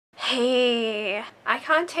Hey, I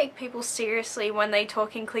can't take people seriously when they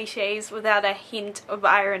talk in cliches without a hint of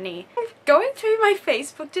irony. Going through my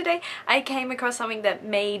Facebook today, I came across something that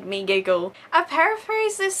made me giggle. I'll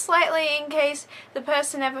paraphrase this slightly in case the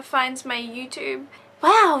person ever finds my YouTube.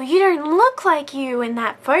 Wow, you don't look like you in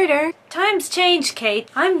that photo. Times change, Kate.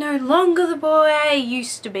 I'm no longer the boy I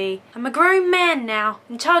used to be. I'm a grown man now,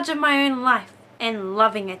 in charge of my own life, and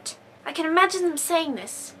loving it. I can imagine them saying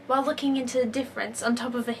this while looking into the difference on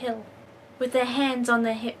top of a hill, with their hands on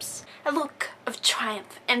their hips, a look of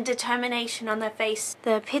triumph and determination on their face,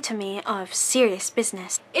 the epitome of serious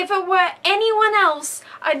business. If it were anyone else,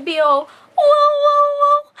 I'd be all, whoa,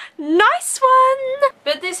 whoa, whoa, nice one!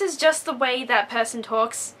 But this is just the way that person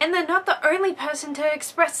talks, and they're not the only person to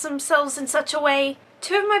express themselves in such a way.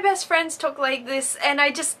 Two of my best friends talk like this, and I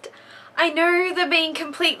know they're being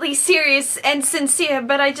completely serious and sincere,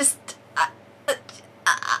 but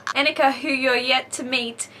Annika, who you're yet to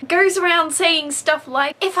meet, goes around saying stuff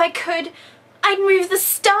like, if I could, I'd move the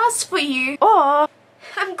stars for you. Or,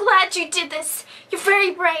 I'm glad you did this. You're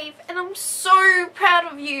very brave and I'm so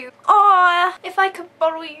proud of you. Or, if I could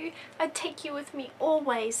bottle you, I'd take you with me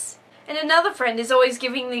always. And another friend is always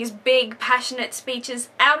giving these big, passionate speeches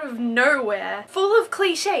out of nowhere, full of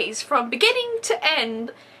cliches from beginning to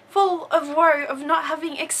end, full of woe of not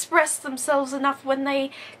having expressed themselves enough when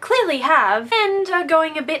they clearly have, and are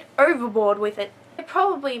going a bit overboard with it. It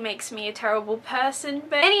probably makes me a terrible person,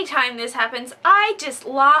 but anytime this happens, I just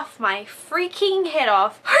laugh my freaking head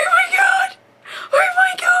off. Oh my god! Oh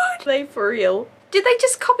my god! Are they for real? Did they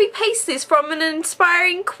just copy-paste this from an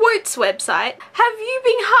inspiring quotes website? Have you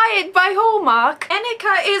been hired by Hallmark?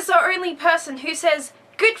 Annika is the only person who says,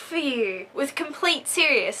 good for you, with complete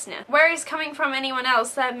seriousness. Whereas coming from anyone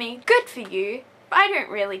else that'd mean, good for you, I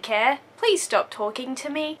don't really care. Please stop talking to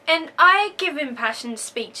me. And I give impassioned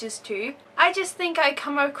speeches too. I just think I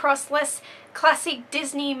come across less classic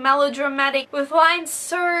Disney melodramatic with lines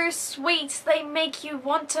so sweet they make you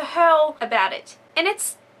want to hurl about it. And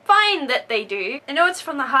it's fine that they do. I know it's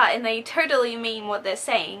from the heart and they totally mean what they're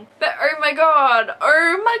saying. But oh my god,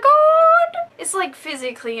 oh my god! It's like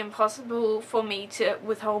physically impossible for me to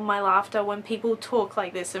withhold my laughter when people talk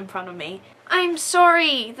like this in front of me. I'm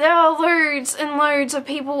sorry, there are loads and loads of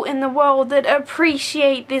people in the world that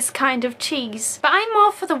appreciate this kind of cheese. But I'm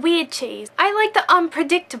all for the weird cheese. I like the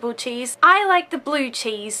unpredictable cheese. I like the blue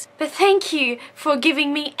cheese. But thank you for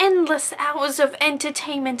giving me endless hours of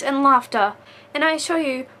entertainment and laughter. And I assure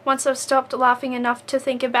you, once I've stopped laughing enough to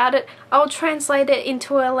think about it, I'll translate it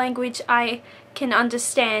into a language I can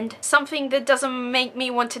understand. Something that doesn't make me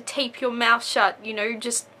want to tape your mouth shut, you know,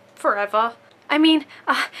 just forever. I mean,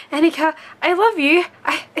 Annika, I love you.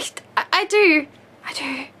 I do.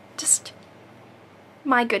 Just,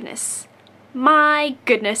 my goodness. My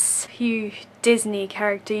goodness. You Disney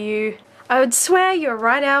character, you. I would swear you're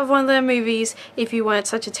right out of one of their movies if you weren't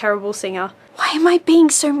such a terrible singer. Why am I being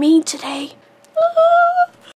so mean today?